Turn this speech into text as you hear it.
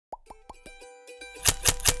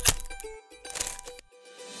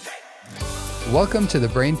Welcome to the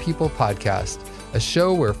Brain People Podcast, a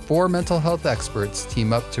show where four mental health experts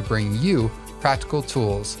team up to bring you practical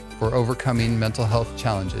tools for overcoming mental health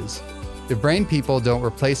challenges. The Brain People don't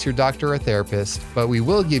replace your doctor or therapist, but we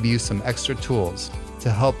will give you some extra tools to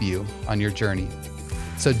help you on your journey.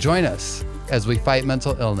 So join us as we fight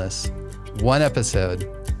mental illness, one episode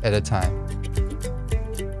at a time.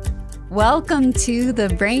 Welcome to the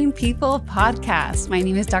Brain People Podcast. My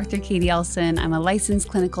name is Dr. Katie Elsen. I'm a licensed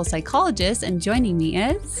clinical psychologist, and joining me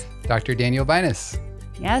is Dr. Daniel Binus.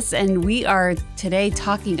 Yes, and we are today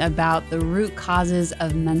talking about the root causes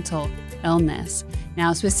of mental illness.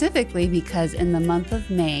 Now, specifically because in the month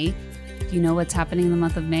of May, do you know what's happening in the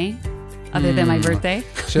month of May? Other than my birthday?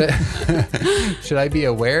 Should I be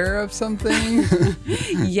aware of something?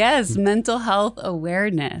 Yes, mental health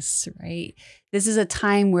awareness, right? This is a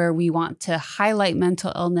time where we want to highlight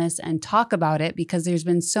mental illness and talk about it because there's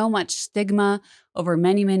been so much stigma over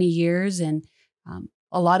many, many years and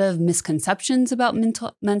a lot of misconceptions about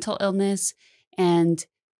mental illness. And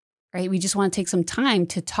right, we just want to take some time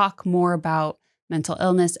to talk more about mental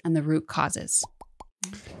illness and the root causes.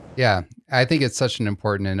 Yeah, I think it's such an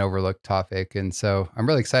important and overlooked topic. And so I'm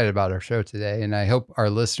really excited about our show today. And I hope our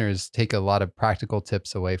listeners take a lot of practical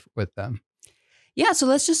tips away with them. Yeah, so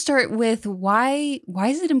let's just start with why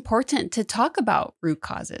is it important to talk about root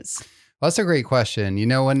causes? Well, that's a great question. You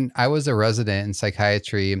know, when I was a resident in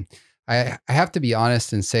psychiatry, I have to be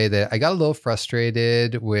honest and say that I got a little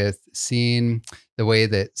frustrated with seeing the way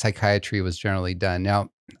that psychiatry was generally done. Now,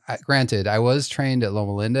 granted, I was trained at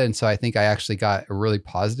Loma Linda, and so I think I actually got a really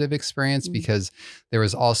positive experience because there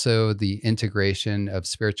was also the integration of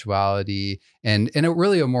spirituality and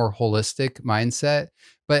really a more holistic mindset.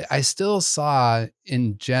 But I still saw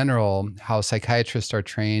in general how psychiatrists are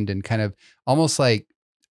trained and kind of almost like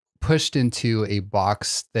pushed into a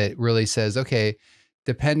box that really says, okay,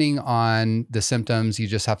 depending on the symptoms, you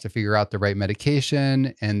just have to figure out the right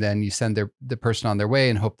medication, and then you send the person on their way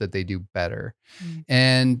and hope that they do better.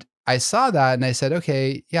 And I saw that and I said,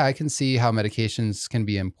 okay, yeah, I can see how medications can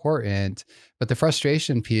be important. But the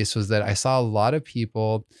frustration piece was that I saw a lot of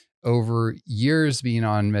people over years being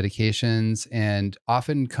on medications and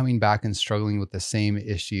often coming back and struggling with the same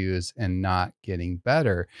issues and not getting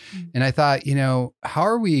better. And I thought, you know, how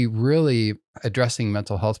are we really addressing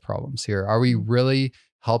mental health problems here? Are we really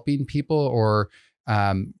helping people or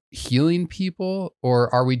healing people,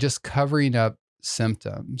 or are we just covering up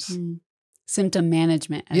symptoms? Symptom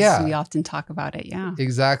management, as we often talk about it. Yeah,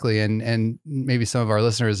 exactly. And maybe some of our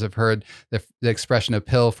listeners have heard the expression "a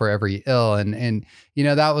pill for every ill," and you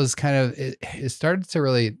know, that was kind of it started to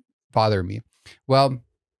really bother me. Well,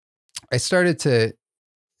 I started to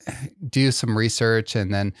do some research,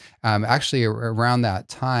 and then actually around that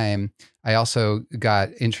time, I also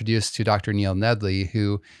got introduced to Dr. Neil Nedley,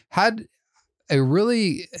 who had a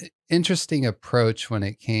really interesting approach when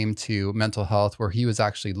it came to mental health, where he was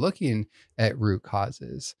actually looking at root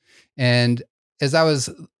causes. And as I was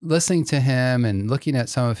listening to him and looking at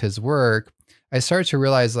some of his work, I started to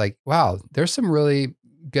realize, like, wow, there's some really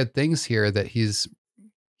good things here that he's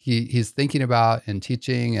thinking about and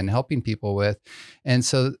teaching and helping people with. And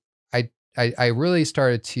so I really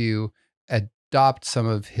started to adopt some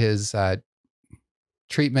of his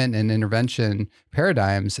treatment and intervention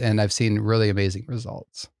paradigms, and I've seen really amazing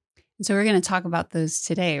results. So we're going to talk about those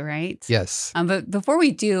today, right? Yes. But before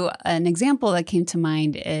we do, an example that came to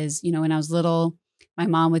mind is, you know, when I was little, my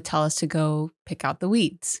mom would tell us to go pick out the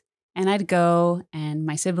weeds. And I'd go, and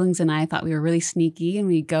my siblings and I thought we were really sneaky, and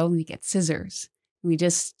we'd go and we get scissors. We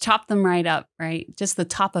just chop them right up, right? Just the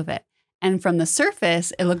top of it. And from the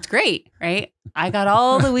surface, it looked great, right? I got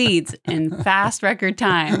all the weeds in fast record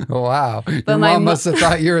time. Wow. But your mom must have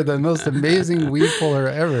thought you were the most amazing weed puller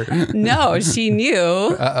ever. No, she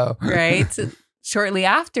knew, right? Shortly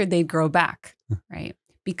after, they'd grow back, right?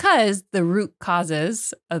 Because the root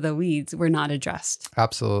causes of the weeds were not addressed.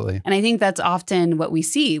 Absolutely. And I think that's often what we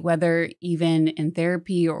see, whether even in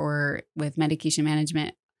therapy or with medication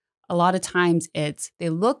management. A lot of times they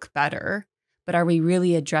look better, but are we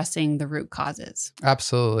really addressing the root causes?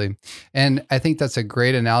 Absolutely. And I think that's a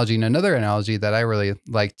great analogy. And another analogy that I really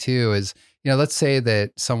like too is, you know, let's say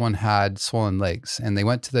that someone had swollen legs and they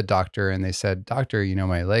went to the doctor and they said, "Doctor, you know,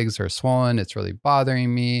 my legs are swollen. It's really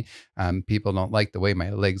bothering me. People don't like the way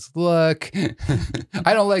my legs look.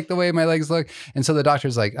 I don't like the way my legs look." And so the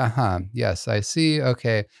doctor's like, yes, I see.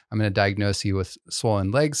 Okay, I'm going to diagnose you with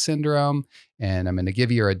swollen leg syndrome, and I'm going to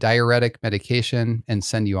give you a diuretic medication and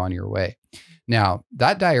send you on your way. Now,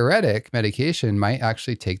 that diuretic medication might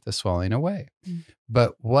actually take the swelling away.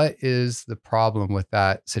 But what is the problem with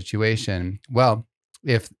that situation? Well,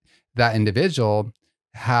 if that individual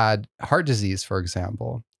had heart disease, for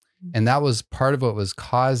example, and that was part of what was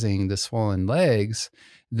causing the swollen legs,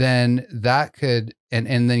 then that could, and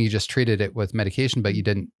then you just treated it with medication, but you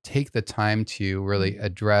didn't take the time to really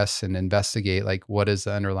address and investigate, like, what is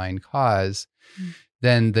the underlying cause,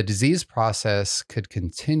 then the disease process could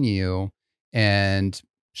continue. And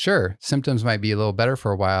sure, symptoms might be a little better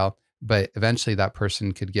for a while, but eventually that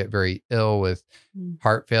person could get very ill with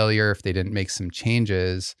heart failure if they didn't make some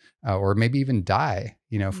changes, or maybe even die,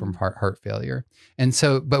 from heart failure. And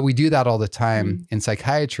so, but we do that all the time in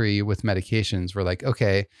psychiatry with medications. We're like,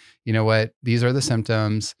 okay, you know what? These are the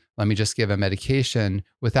symptoms. Let me just give a medication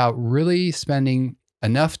without really spending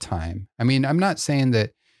enough time. I mean, I'm not saying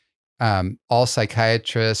that all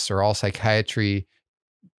psychiatrists or all psychiatry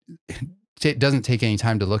doesn't take any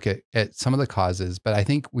time to look at some of the causes, but I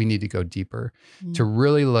think we need to go deeper to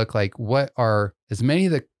really look like what are as many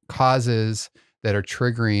of the causes that are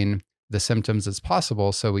triggering the symptoms as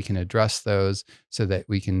possible, so we can address those so that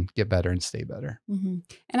we can get better and stay better. And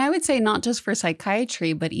I would say not just for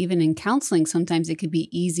psychiatry, but even in counseling, sometimes it could be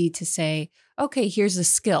easy to say, okay, here's a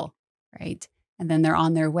skill, right? And then they're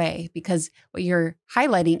on their way, because what you're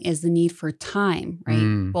highlighting is the need for time,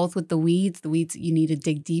 right? Both with the weeds you need to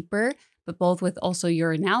dig deeper, but both with also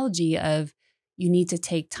your analogy of you need to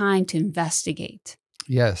take time to investigate.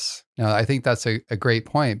 Yes. No, I think that's a great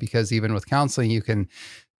point, because even with counseling, you can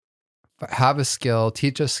have a skill,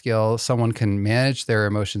 teach a skill, someone can manage their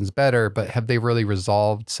emotions better, but have they really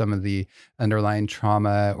resolved some of the underlying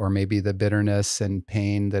trauma or maybe the bitterness and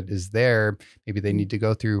pain that is there? Maybe they need to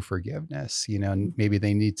go through forgiveness, and maybe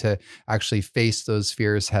they need to actually face those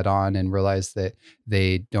fears head on and realize that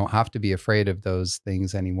they don't have to be afraid of those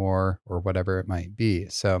things anymore, or whatever it might be.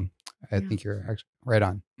 So I think you're actually right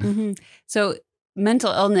on. So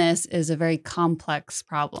mental illness is a very complex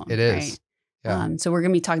problem. It is. Right? Yeah. So we're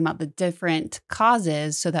going to be talking about the different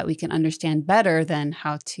causes so that we can understand better than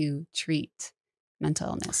how to treat mental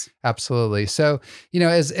illness. Absolutely. So,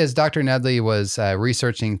 as Dr. Nedley was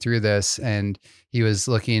researching through this, and he was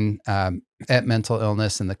looking at mental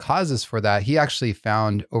illness and the causes for that, he actually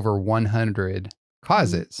found over 100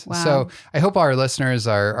 causes. Wow. So I hope our listeners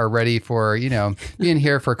are ready for, being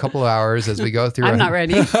here for a couple of hours as we go through. I'm not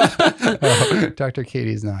ready. Oh, Dr.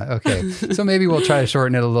 Katie's not. Okay. So maybe we'll try to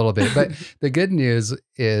shorten it a little bit. But the good news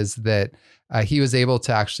is that he was able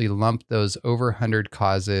to actually lump those over 100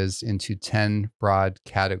 causes into 10 broad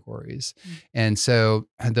categories. And so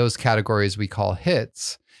those categories we call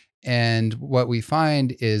hits. And what we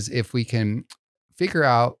find is if we can figure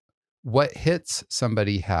out what hits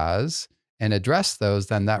somebody has and address those,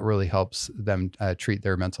 then that really helps them treat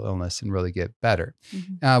their mental illness and really get better.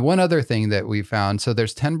 One other thing that we found, so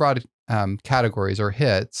there's 10 broad categories or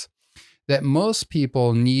hits that most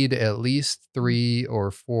people need at least 3 or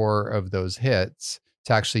 4 of those hits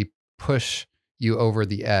to actually push you over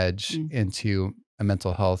the edge into a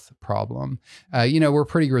mental health problem. We're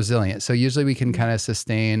pretty resilient. So usually we can kind of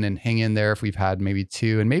sustain and hang in there if we've had maybe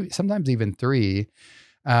 2 and maybe sometimes even 3.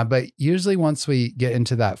 But usually once we get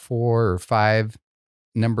into that 4 or 5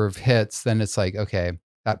 number of hits, then it's like, okay,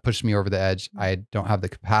 that pushed me over the edge. I don't have the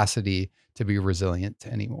capacity to be resilient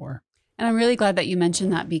anymore. And I'm really glad that you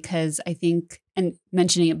mentioned that, because I think, and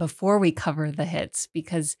mentioning it before we cover the hits,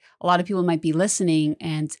 because a lot of people might be listening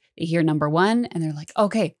and they hear number 1 and they're like,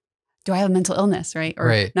 okay, do I have a mental illness, right?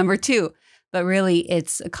 Or number 2. But really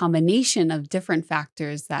it's a combination of different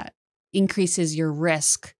factors that increases your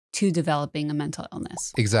risk to developing a mental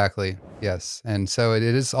illness. Exactly. Yes. And so it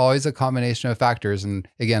is always a combination of factors. And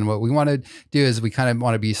again, what we want to do is we kind of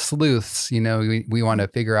want to be sleuths, we want to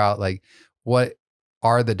figure out like what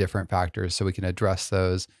are the different factors so we can address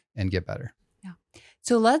those and get better. Yeah.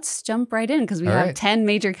 So let's jump right in, because we have 10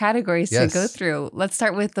 major categories to go through. Let's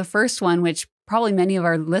start with the first one, which probably many of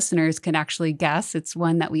our listeners can actually guess. It's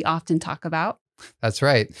one that we often talk about. That's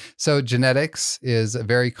right. So genetics is a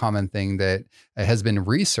very common thing that has been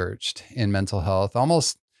researched in mental health,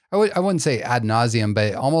 almost, I wouldn't say ad nauseum,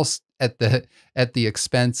 but almost at the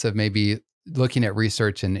expense of maybe looking at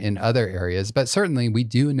research in other areas. But certainly we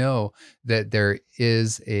do know that there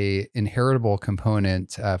is a inheritable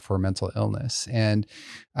component for mental illness. And,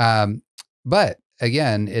 but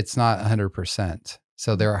again, it's not 100%.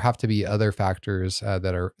 So there have to be other factors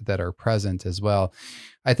that are present as well.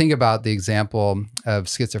 I think about the example of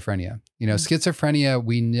schizophrenia. Schizophrenia,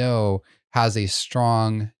 we know, has a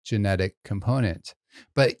strong genetic component.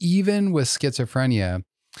 But even with schizophrenia,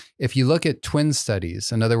 if you look at twin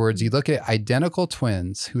studies, in other words, you look at identical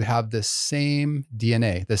twins who have the same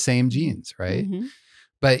DNA, the same genes, right?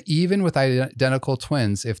 But even with identical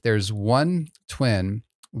twins, if there's one twin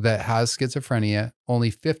that has schizophrenia, only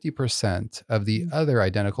 50% of the Mm. other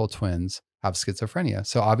identical twins have schizophrenia.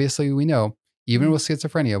 So obviously we know even Mm. with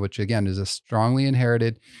schizophrenia, which again is a strongly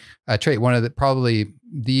inherited trait, one of the probably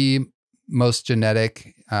the most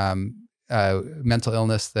genetic mental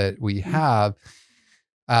illness that we Mm. have,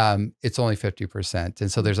 it's only 50%.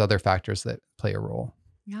 And so Mm. there's other factors that play a role.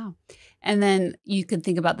 Yeah. And then you could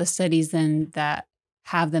think about the studies then that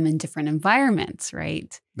have them in different environments,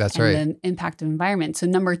 right? That's And right. the impact of environment. So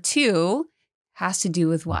number 2 has to do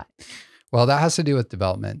with what? Well, that has to do with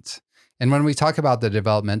development. And when we talk about the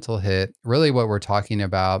developmental hit, really what we're talking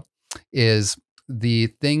about is the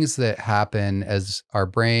things that happen as our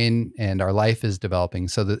brain and our life is developing.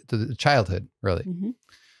 So the childhood, really. Mhm.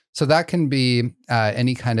 So that can be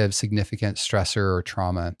any kind of significant stressor or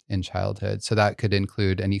trauma in childhood. So that could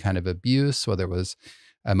include any kind of abuse, whether it was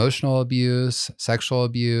emotional abuse, sexual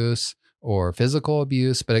abuse, or physical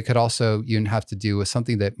abuse, but it could also even have to do with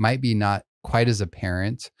something that might be not quite as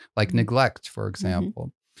apparent, like Mhm. neglect, for Mhm.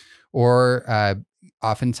 example. Or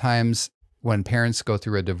oftentimes when parents go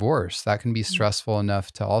through a divorce, that can be Mm. stressful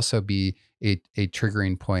enough to also be a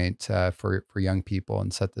triggering point for young people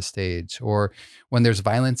and set the stage. Or when there's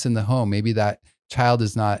violence in the home, maybe that child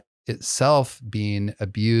is not itself being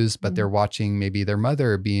abused, but they're Mm. watching maybe their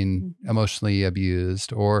mother being Mhm. emotionally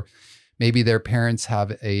abused, or maybe their parents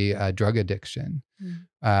have a drug addiction,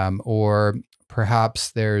 Mm. or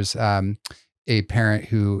perhaps there's a parent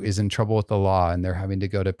who is in trouble with the law and they're having to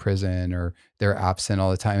go to prison, or they're absent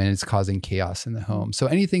all the time and it's causing chaos in the Mm. home. So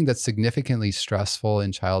anything that's significantly stressful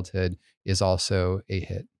in childhood is also a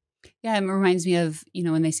hit. Yeah, it reminds me of,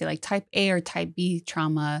 when they say like type A or type B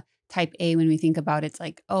trauma. Type A, when we think about it, it's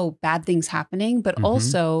like, oh, bad things happening, but Hmm.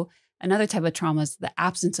 also another type of trauma is the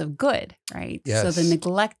absence of good, right? So the Yes,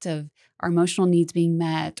 neglect of our emotional needs being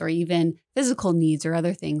met or even physical needs or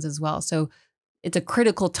other things as well. So it's a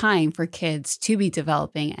critical time for kids to be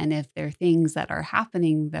developing. And if there are things that are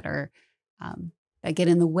happening that are that get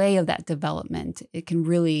in the way of that development, it can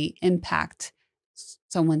really impact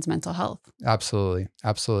someone's mental health. absolutely.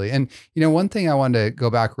 Absolutely. And, one thing I wanted to go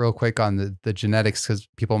back real quick on the genetics, because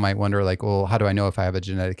people might wonder, like, well, how do I know if I have a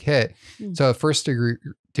genetic hit? Mm. So, a first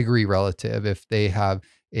degree relative, if they have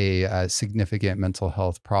a significant mental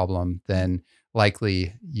health problem, then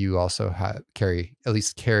likely you also at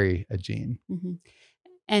least carry a gene. Mhm.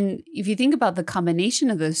 And if you think about the combination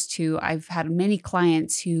of those two, I've had many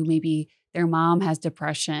clients who maybe their mom has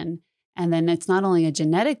depression. And then it's not only a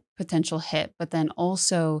genetic potential hit, but then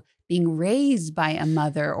also being raised by a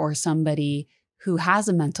mother or somebody who has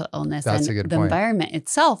a mental illness, That's and a good the point. environment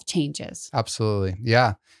itself changes. Absolutely.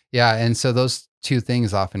 Yeah. Yeah. And so those two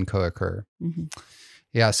things often co-occur. Mhm.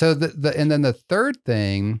 Yeah. So and then the third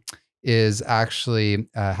thing is actually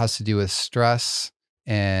has to do with stress,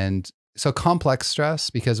 and so complex stress,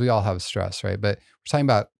 because we all have stress, right? But we're talking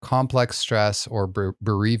about complex stress or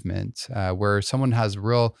bereavement, where someone has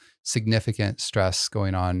real significant stress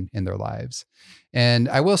going on in their lives. And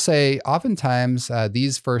I will say, oftentimes,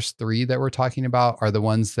 these first three that we're talking about are the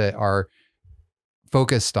ones that are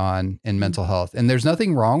focused on in Mm. mental health. And there's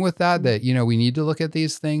nothing wrong with that, Mm. we need to look at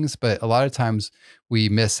these things, but a lot of times we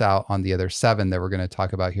miss out on the other seven that we're going to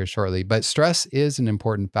talk about here shortly. But stress is an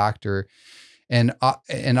important factor. And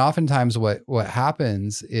oftentimes what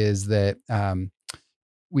happens is that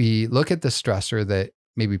we look at the stressor that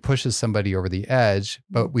maybe pushes somebody over the edge,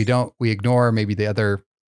 but Mm. we ignore maybe the other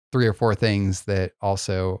three or four things that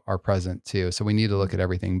also are present too. So we need to look Mm. at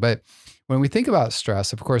everything. But when we think about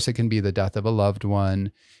stress, of course, it can be the death of a loved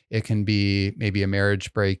one. It can be maybe a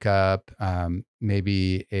marriage breakup,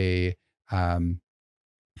 maybe um,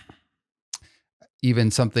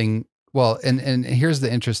 even something. Well, and here's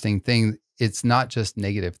the interesting thing. It's not just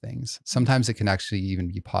negative things. Sometimes it can actually even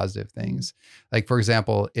be positive Mm. things. Like, for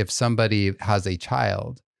example, if somebody has a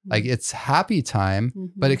child, like, Mm. it's happy time,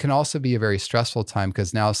 but Mhm. it can also be a very stressful time,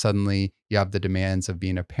 because now suddenly you have the demands of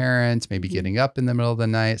being a parent, maybe Mhm. getting up in the middle of the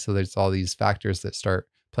night. So there's all these factors that start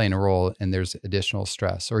playing a role, and there's additional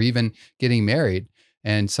stress, or even getting married.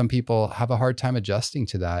 And some people have a hard time adjusting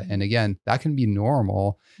to that. Mm. And again, that can be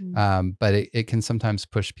normal, Mm. but it can sometimes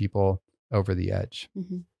push people over the edge.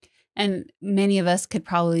 Mhm. And many of us could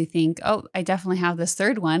probably think, oh, I definitely have this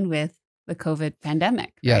third one with the COVID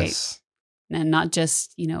pandemic, right? Yes. And not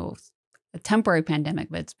just, a temporary pandemic,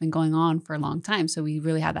 but it's been going on for a long time. So we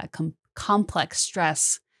really had that complex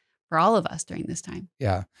stress for all of us during this time.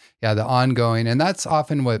 Yeah. Yeah. The ongoing, and that's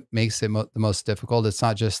often what makes it the most difficult. It's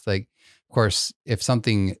not just like, of course, if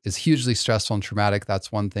something is hugely stressful and traumatic,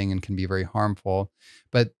 that's one thing and can be very harmful.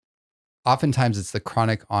 But oftentimes it's the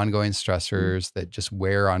chronic ongoing Mm. stressors that just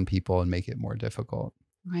wear on people and make it more difficult.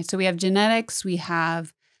 Right. So we have genetics, we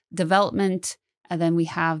have development. And then we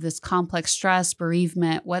have this complex stress,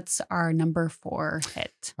 bereavement. What's our number 4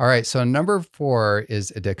 hit? All right. So number 4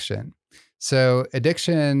 is addiction. So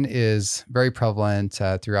addiction is very prevalent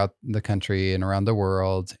throughout the country and around the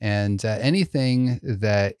world. And anything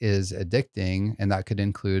that is addicting, and that could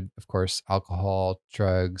include, of course, alcohol,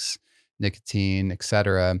 drugs, nicotine,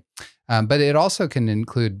 etc. But it also can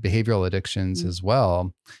include behavioral addictions as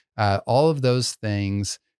well. All of those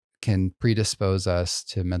things can predispose us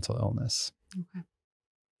to mental illness. Okay.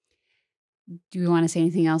 Do you want to say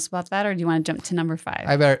anything else about that, or do you want to jump to number 5?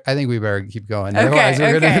 I think we better keep going. Okay, Otherwise,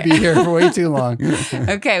 we're going to be here for way too long.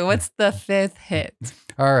 Okay, what's the 5th hit?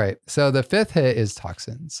 All right. So the 5th hit is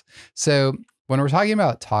toxins. So when we're talking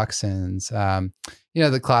about toxins,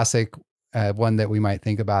 the classic one that we might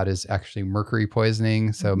think about is actually mercury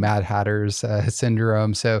poisoning. So Mad Hatter's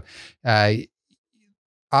syndrome. So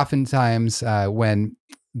oftentimes when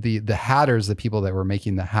the hatters, the people that were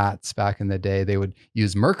making the hats back in the day, they would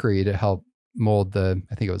use mercury to help mold I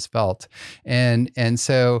think it was felt. And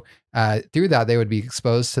so through that, they would be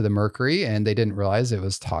exposed to the mercury and they didn't realize it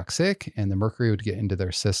was toxic, and the mercury would get into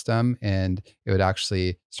their system and it would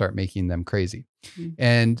actually start making them crazy.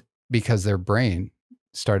 And because their brain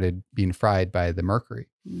started being fried by the mercury.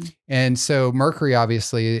 And so mercury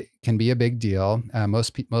obviously can be a big deal.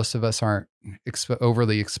 Most of us aren't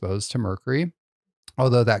overly exposed to mercury,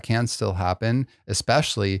 although that can still happen,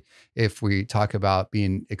 especially if we talk about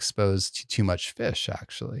being exposed to too much fish,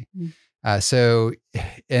 actually. So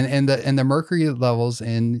the mercury levels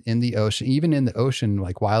in the ocean, even in the ocean,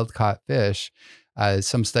 like wild caught fish,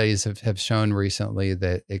 some studies have shown recently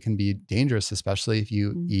that it can be dangerous, especially if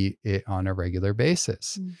you eat it on a regular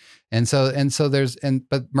basis.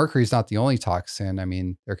 But mercury is not the only toxin. I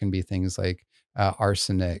mean, there can be things like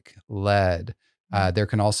arsenic, lead. There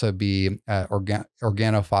can also be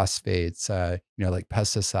organophosphates, like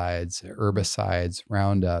pesticides, herbicides,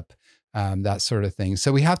 Roundup, that sort of thing.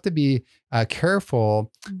 So we have to be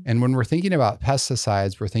careful. And when we're thinking about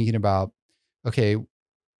pesticides, we're thinking about, okay,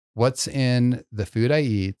 what's in the food I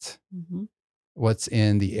eat, what's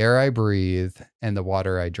in the air I breathe, and the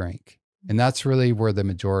water I drink. And that's really where the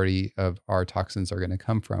majority of our toxins are going to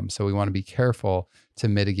come from. So we want to be careful to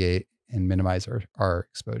mitigate and minimize our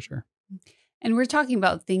exposure. And we're talking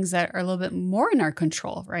about things that are a little bit more in our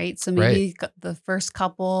control, right? So maybe the first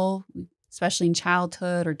couple, especially in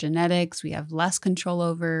childhood or genetics, we have less control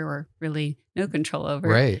over, or really no control over.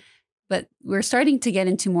 Right. But we're starting to get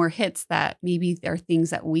into more hits that maybe are things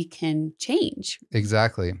that we can change.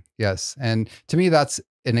 Exactly. Yes. And to me, that's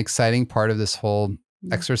an exciting part of this whole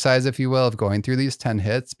exercise, if you will, of going through these 10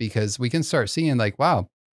 hits, because we can start seeing like, wow,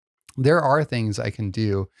 there are things I can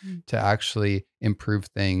do to actually improve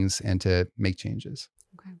things and to make changes.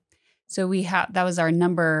 Okay. So that was our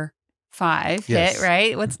number 5 hit,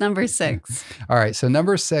 right? What's number 6? All right. So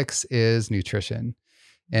number 6 is nutrition.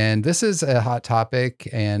 And this is a hot topic,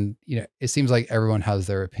 and it seems like everyone has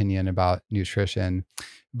their opinion about nutrition.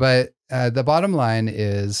 But the bottom line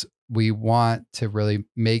is we want to really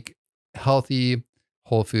make healthy,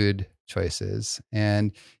 whole food choices.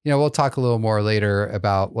 And we'll talk a little more later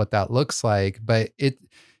about what that looks like. But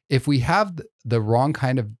if we have the wrong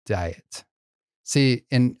kind of diet, see,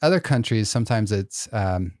 in other countries, sometimes it's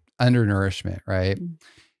undernourishment, right?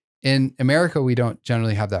 In America, we don't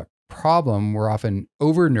generally have that problem. We're often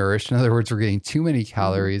overnourished. In other words, we're getting too many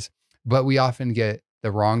calories, but we often get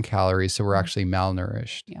the wrong calories. So we're actually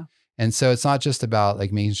malnourished. Yeah. And so it's not just about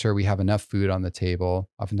like making sure we have enough food on the table.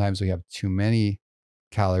 Oftentimes we have too many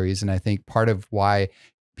calories. And I think part of why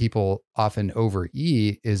people often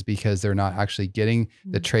overeat is because they're not actually getting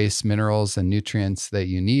the trace minerals and nutrients that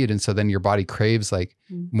you need. And so then your body craves like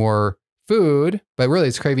more food, but really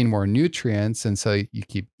it's craving more nutrients. And so you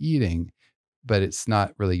keep eating, but it's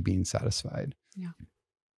not really being satisfied. Yeah.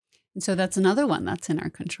 And so that's another one that's in our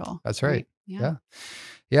control. That's right. Yeah.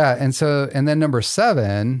 Yeah. And then number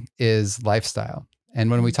 7 is lifestyle.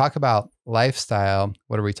 And when we talk about lifestyle,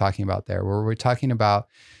 what are we talking about there? Well, we're talking about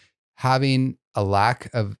having a lack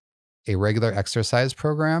of a regular exercise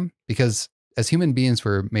program, because as human beings,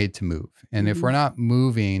 we're made to move. And if we're not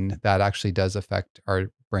moving, that actually does affect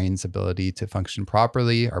our brain's ability to function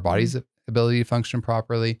properly, our body's ability to function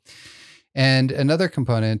properly. And another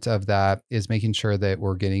component of that is making sure that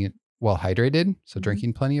we're getting well hydrated. So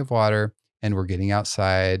drinking plenty of water, and we're getting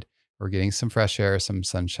outside, we're getting some fresh air, some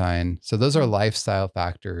sunshine. So those are lifestyle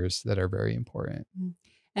factors that are very important.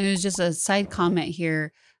 And there's just a side comment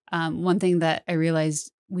here. One thing that I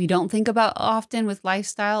realized we don't think about often with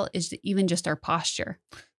lifestyle is even just our posture.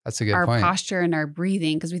 That's a good point. Our posture and our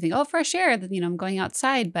breathing, because we think, oh, fresh air, I'm going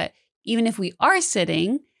outside. But even if we are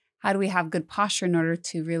sitting, how do we have good posture in order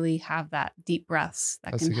to really have that deep breaths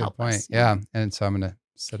that That's can a good help point. us? Yeah. And so I'm going to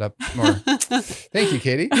set up more. Thank you,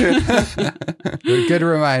 Katie. Good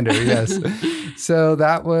reminder. Yes. So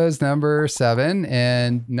that was number 7.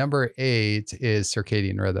 And number 8 is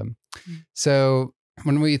circadian rhythm. So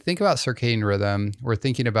when we think about circadian rhythm, we're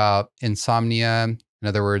thinking about insomnia. In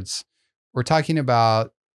other words, we're talking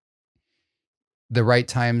about the right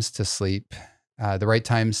times to sleep, the right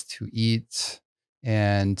times to eat,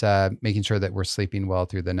 and making sure that we're sleeping well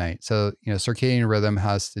through the night. So, circadian rhythm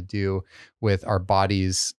has to do with our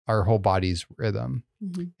whole body's rhythm.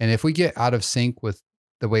 Mm-hmm. And if we get out of sync with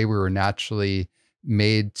the way we were naturally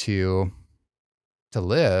made to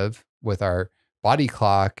live with our body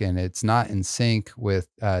clock, and it's not in sync with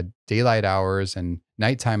daylight hours and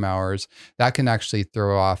nighttime hours, that can actually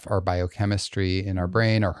throw off our biochemistry in our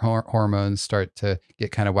brain. Our hormones start to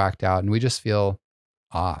get kind of whacked out, and we just feel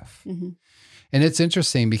off. Mm-hmm. And it's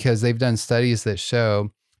interesting because they've done studies that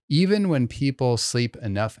show even when people sleep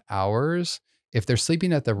enough hours, if they're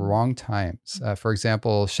sleeping at the wrong times, for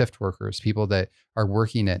example, shift workers, people that are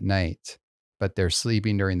working at night, but they're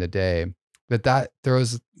sleeping during the day, that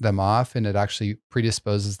throws them off, and it actually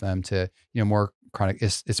predisposes them to, more chronic,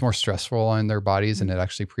 it's more stressful on their bodies, and it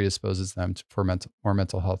actually predisposes them for more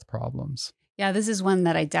mental health problems. Yeah, this is one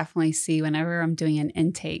that I definitely see whenever I'm doing an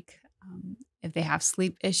intake. If they have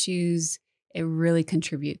sleep issues, it really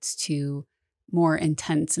contributes to more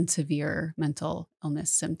intense and severe mental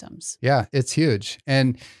illness symptoms. Yeah, it's huge.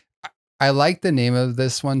 And I like the name of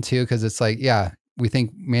this one too, because it's like, yeah, we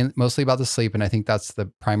think mostly about the sleep, and I think that's the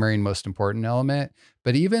primary and most important element.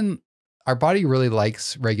 But even our body really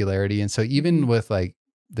likes regularity. And so even with like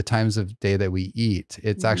the times of day that we eat,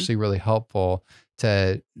 it's actually really helpful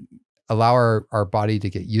to allow our body to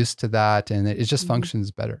get used to that, and it just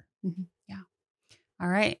functions better. Yeah. All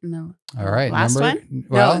right. All right. Last one?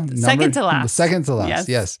 Second to last. The second to last.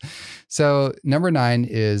 Yes. So number 9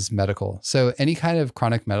 is medical. So any kind of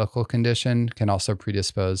chronic medical condition can also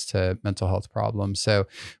predispose to mental health problems. So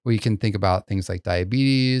we can think about things like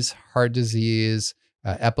diabetes, heart disease,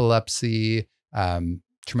 epilepsy,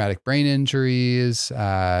 traumatic brain injuries,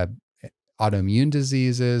 autoimmune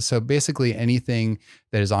diseases. So basically anything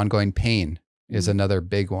that is ongoing. Pain is another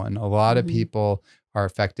big one. A lot of people are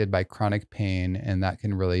affected by chronic pain, and that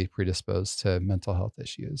can really predispose to mental health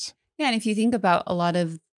issues. Yeah. And if you think about a lot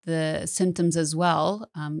of the symptoms as well,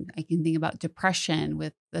 I can think about depression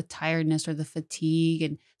with the tiredness or the fatigue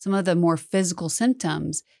and some of the more physical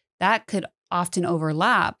symptoms that could often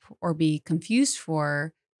overlap or be confused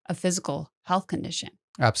for a physical health condition.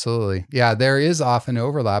 Absolutely. Yeah, there is often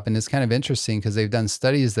overlap, and it's kind of interesting because they've done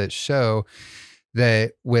studies that show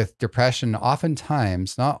that with depression,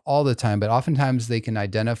 oftentimes, not all the time, but oftentimes they can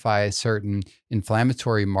identify certain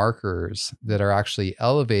inflammatory markers that are actually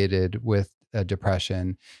elevated with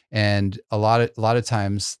depression. And a lot of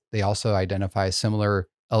times they also identify similar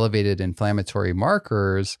elevated inflammatory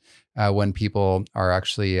markers when people are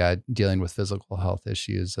actually dealing with physical health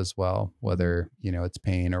issues as well, whether, it's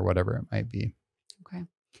pain or whatever it might be. Okay.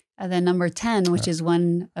 And then number 10, which is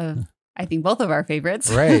one of, I think, both of our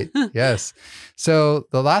favorites. Right. Yes. So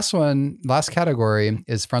the last category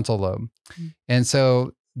is frontal lobe. And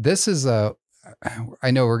so this is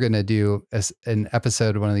I know we're going to do an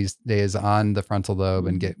episode one of these days on the frontal lobe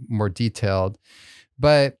and get more detailed.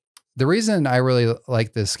 But the reason I really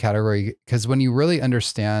like this category, because when you really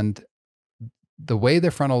understand the way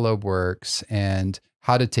the frontal lobe works and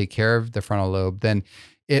how to take care of the frontal lobe, then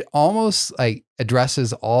it almost like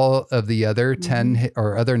addresses all of the other 10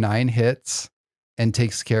 or other 9 hits and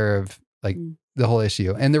takes care of like the whole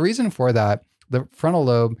issue. And the reason for that, the frontal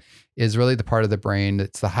lobe is really the part of the brain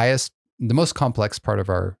that's the most complex part of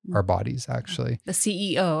our bodies, actually. The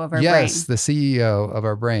CEO of our brain. Yes, the CEO of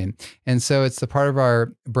our brain. And so it's the part of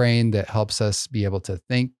our brain that helps us be able to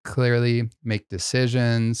think clearly, make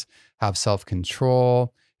decisions, have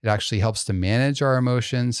self-control. It actually helps to manage our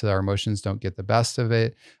emotions so our emotions don't get the best of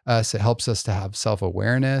it. So it helps us to have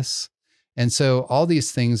self-awareness. And so all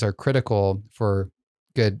these things are critical for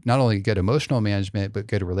not only good emotional management, but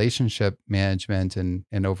good relationship management and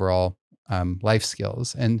overall life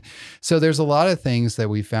skills. And so there's a lot of things that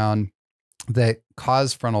we found that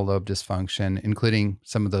cause frontal lobe dysfunction, including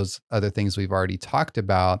some of those other things we've already talked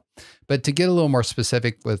about. But to get a little more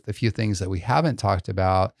specific with a few things that we haven't talked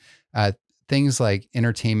about, things like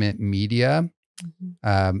entertainment media.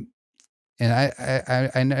 And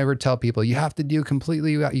I never tell people you have to do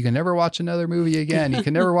completely, you can never watch another movie again. You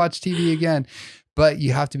can never watch TV again, but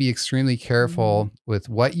you have to be extremely careful with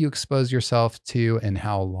what you expose yourself to and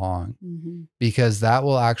how long, because that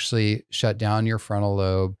will actually shut down your frontal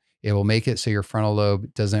lobe. It will make it so your frontal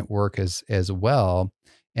lobe doesn't work as well.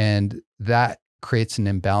 And that creates an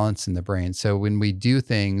imbalance in the brain. So when we do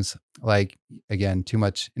things like, again, too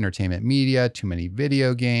much entertainment media, too many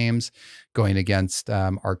video games, going against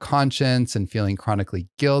our conscience and feeling chronically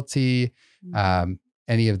guilty,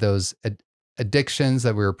 any of those addictions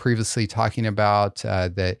that we were previously talking about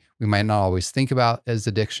that we might not always think about as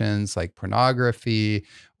addictions, like pornography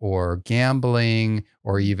or gambling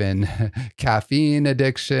or even caffeine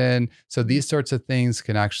addiction. So these sorts of things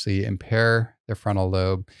can actually impair the frontal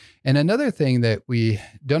lobe. And another thing that we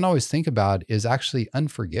don't always think about is actually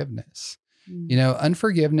unforgiveness. You know,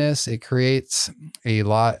 unforgiveness, it creates a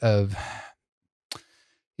lot of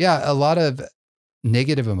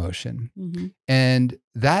negative emotion. And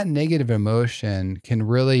that negative emotion can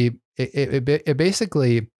really, it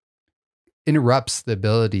basically interrupts the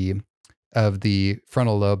ability of the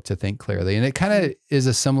frontal lobe to think clearly. And it kind of is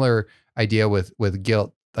a similar idea with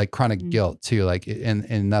guilt, like chronic guilt too. Like,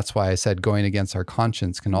 and that's why I said going against our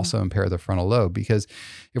conscience can also impair the frontal lobe, because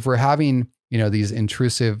if we're having, you know, these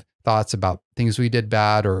intrusive thoughts about things we did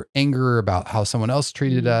bad or anger about how someone else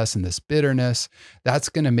treated us and this bitterness, that's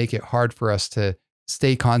going to make it hard for us to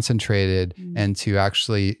stay concentrated and to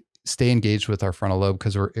actually stay engaged with our frontal lobe,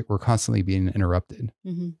 because we're constantly being interrupted.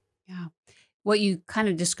 Yeah. What you kind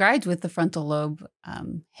of described with the frontal lobe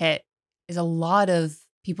hit is a lot of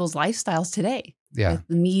people's lifestyles today. Yeah. With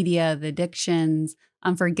the media, the addictions,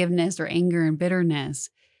 unforgiveness or anger and bitterness.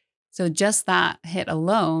 So just that hit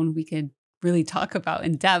alone, we could really talk about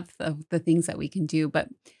in depth of the things that we can do. But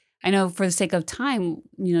I know for the sake of time,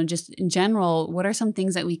 you know, just in general, what are some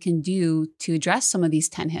things that we can do to address some of these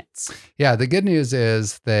 10 hits? Yeah. The good news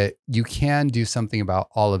is that you can do something about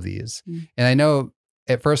all of these. And I know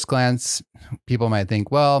at first glance, people might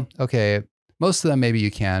think, well, okay, most of them maybe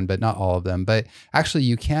you can, but not all of them. But actually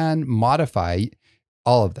you can modify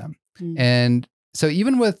all of them. And so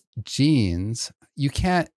even with genes, you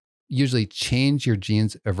can't usually change your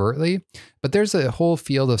genes overtly, but there's a whole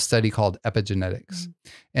field of study called epigenetics.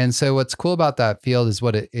 And so what's cool about that field is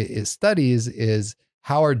what it studies is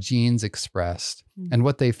how are genes expressed. And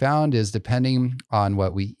what they found is depending on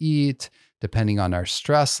what we eat, depending on our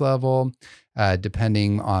stress level,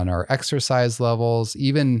 depending on our exercise levels,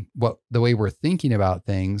 even the way we're thinking about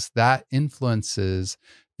things, that influences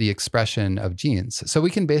the expression of genes. So we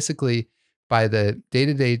can basically, by the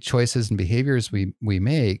day-to-day choices and behaviors we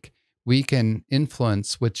make, we can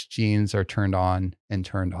influence which genes are turned on and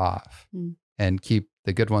turned off and keep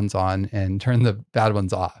the good ones on and turn the bad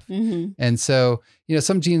ones off. And so, you know,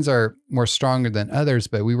 some genes are more stronger than others,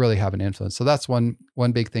 but we really have an influence. So that's one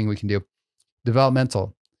big thing we can do.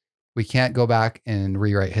 Developmental. We can't go back and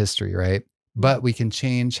rewrite history, right? But we can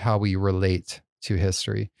change how we relate to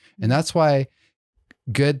history. And that's why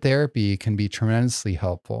good therapy can be tremendously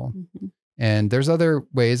helpful. And there's other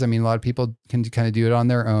ways. I mean, a lot of people can kind of do it on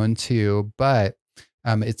their own too, but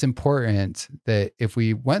it's important that if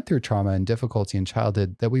we went through trauma and difficulty in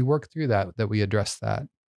childhood, that we work through that we address that.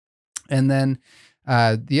 And then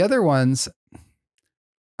the other ones,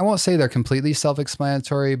 I won't say they're completely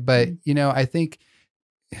self-explanatory, but you know, I think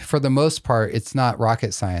for the most part, it's not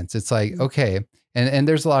rocket science. It's like, okay. And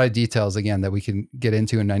there's a lot of details, again, that we can get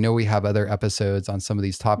into. And I know we have other episodes on some of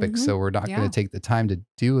these topics, so we're not going to take the time to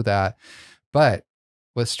do that. But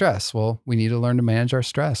with stress, well, we need to learn to manage our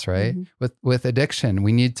stress, right? With addiction,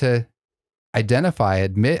 we need to identify,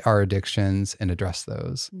 admit our addictions and address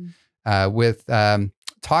those. With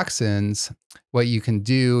toxins, what you can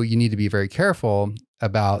do, you need to be very careful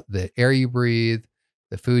about the air you breathe,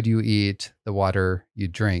 the food you eat, the water you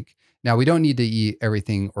drink. Now, we don't need to eat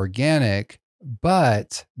everything organic,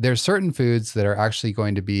 but there's certain foods that are actually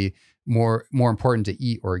going to be more important to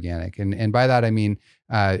eat organic. And by that, I mean,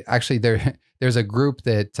 actually there's a group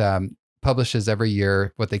that publishes every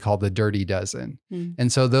year what they call the Dirty Dozen.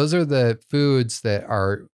 And so those are the foods that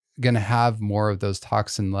are going to have more of those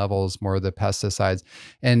toxin levels, more of the pesticides.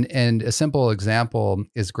 And a simple example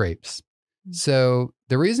is grapes. So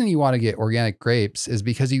the reason you want to get organic grapes is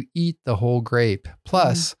because you eat the whole grape.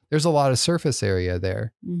 Plus, there's a lot of surface area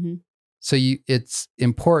there. So it's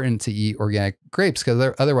important to eat organic grapes,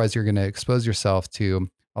 because otherwise you're going to expose yourself to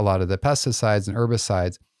a lot of the pesticides and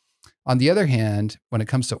herbicides. On the other hand, when it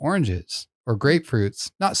comes to oranges or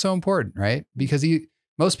grapefruits, not so important, right? Because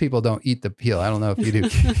most people don't eat the peel. I don't know if you do.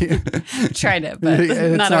 Tried it, but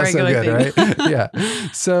it's not a regular thing. Right? Yeah.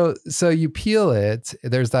 So you peel it.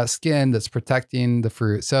 There's that skin that's protecting the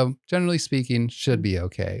fruit. So generally speaking, should be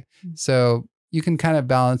okay. So you can kind of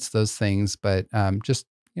balance those things, but just,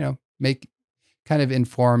 you know, make kind of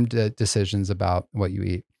informed decisions about what you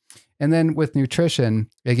eat. And then with nutrition,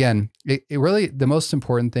 again, it really, the most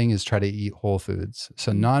important thing is try to eat whole foods.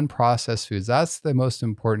 So non-processed foods, that's the most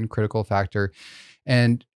important critical factor.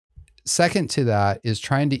 And second to that is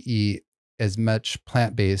trying to eat as much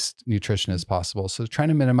plant-based nutrition as possible. So trying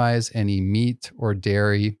to minimize any meat or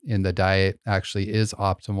dairy in the diet actually is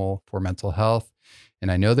optimal for mental health.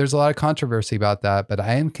 And I know there's a lot of controversy about that, but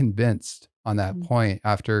I am convinced on that point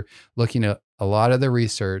after looking at a lot of the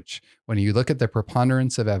research. When you look at the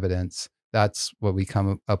preponderance of evidence, that's what we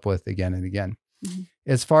come up with again and again.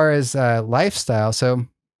 As far as lifestyle, so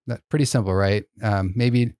that's pretty simple, right?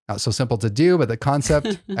 Maybe not so simple to do, but the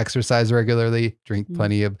concept, exercise regularly, drink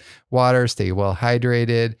plenty of water, stay well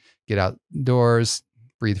hydrated, get outdoors,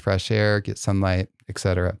 breathe fresh air, get sunlight,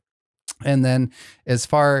 etc. And then as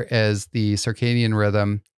far as the circadian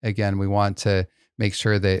rhythm, again, we want to make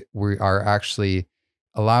sure that we are actually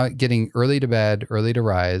getting early to bed, early to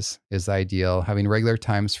rise is ideal, having regular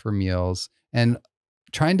times for meals, and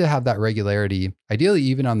trying to have that regularity, ideally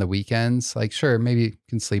even on the weekends. Like, sure, maybe you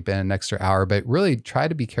can sleep in an extra hour, but really try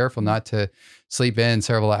to be careful not to sleep in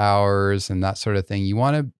several hours and that sort of thing. You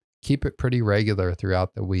want to keep it pretty regular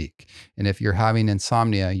throughout the week. And if you're having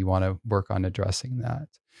insomnia, you want to work on addressing that.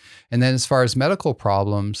 And then as far as medical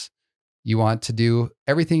problems, you want to do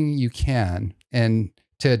everything you can and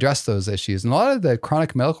to address those issues. And a lot of the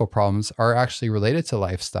chronic medical problems are actually related to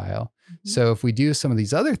lifestyle. So if we do some of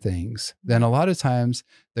these other things, then a lot of times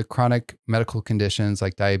the chronic medical conditions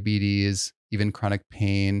like diabetes, even chronic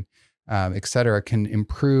pain, et cetera, can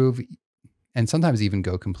improve and sometimes even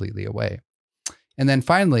go completely away. And then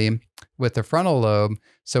finally, with the frontal lobe,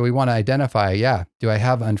 so we want to identify, do I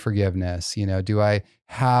have unforgiveness? Do I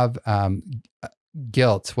have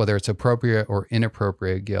guilt, whether it's appropriate or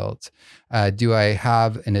inappropriate guilt? Do I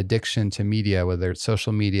have an addiction to media, whether it's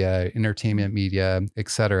social media, entertainment media, et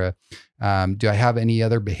cetera? Do I have any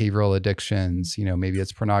other behavioral addictions? Maybe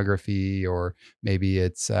it's pornography or maybe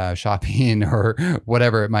it's shopping or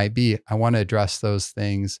whatever it might be. I want to address those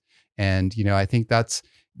things. And, I think that's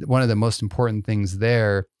one of the most important things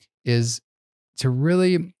there is to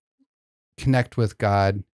really connect with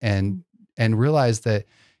God and realize that,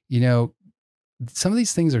 some of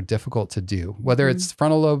these things are difficult to do, whether it's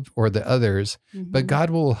frontal lobe or the others, but God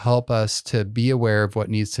will help us to be aware of what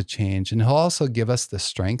needs to change. And he'll also give us the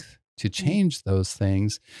strength to change those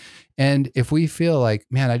things. And if we feel like,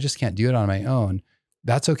 man, I just can't do it on my own,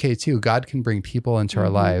 that's okay too. God can bring people into our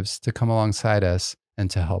lives to come alongside us and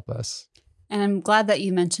to help us. And I'm glad that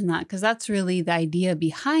you mentioned that, because that's really the idea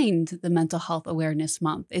behind the Mental Health Awareness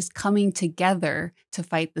Month, is coming together to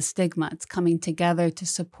fight the stigma. It's coming together to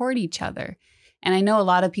support each other. And I know a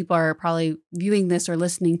lot of people are probably viewing this or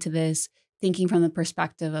listening to this thinking from the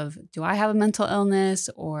perspective of, do I have a mental illness,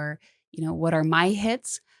 or, what are my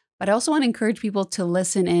hits? But I also want to encourage people to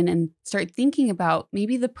listen in and start thinking about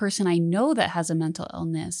maybe the person I know that has a mental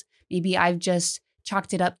illness. Maybe I've just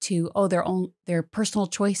chalked it up to, their personal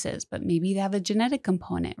choices, but maybe they have a genetic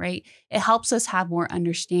component, right? It helps us have more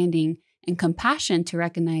understanding and compassion to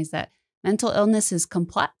recognize that mental illness is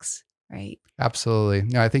complex, right? Absolutely.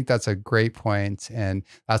 No, I think that's a great point. And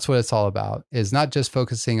that's what it's all about, is not just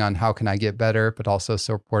focusing on how can I get better, but also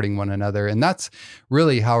supporting one another. And that's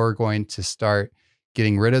really how we're going to start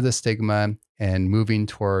getting rid of the stigma and moving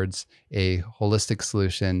towards a holistic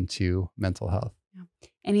solution to mental health.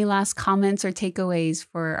 Any last comments or takeaways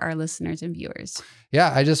for our listeners and viewers?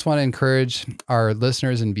 Yeah, I just want to encourage our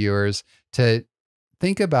listeners and viewers to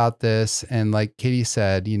think about this. And like Katie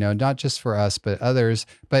said, not just for us, but others,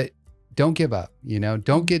 but don't give up,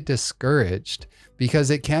 don't get discouraged, because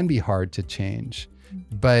it can be hard to change,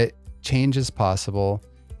 but change is possible.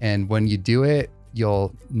 And when you do it,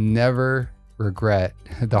 you'll never regret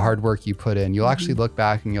the hard work you put in. You'll actually look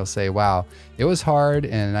back and you'll say, wow, it was hard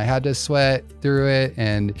and I had to sweat through it.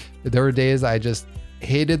 And there were days I just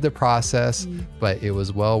hated the process, but it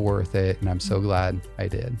was well worth it. And I'm so glad I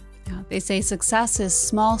did. Yeah, they say success is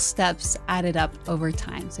small steps added up over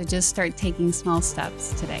time. So just start taking small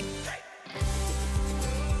steps today.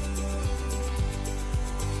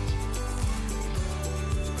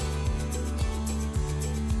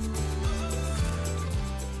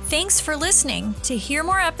 Thanks for listening. To hear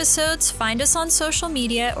more episodes, find us on social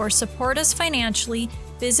media, or support us financially,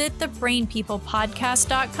 visit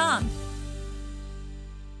thebrainpeoplepodcast.com.